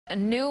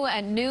New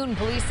at noon,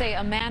 police say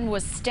a man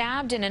was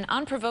stabbed in an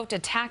unprovoked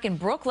attack in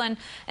Brooklyn,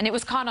 and it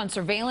was caught on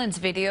surveillance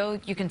video.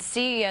 You can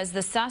see as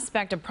the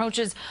suspect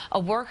approaches a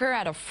worker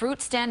at a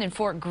fruit stand in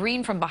Fort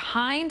Greene from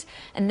behind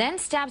and then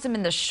stabs him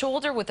in the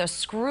shoulder with a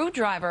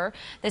screwdriver.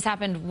 This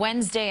happened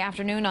Wednesday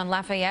afternoon on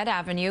Lafayette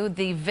Avenue.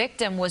 The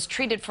victim was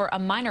treated for a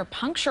minor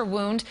puncture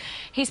wound.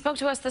 He spoke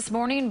to us this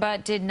morning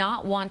but did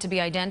not want to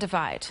be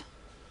identified.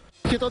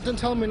 He didn't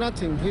tell me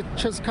nothing. He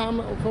just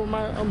come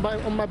on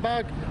my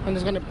back and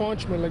is going to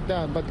punch me like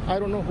that. But I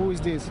don't know who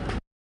is this.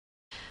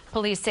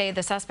 Police say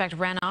the suspect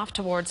ran off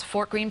towards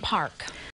Fort Greene Park.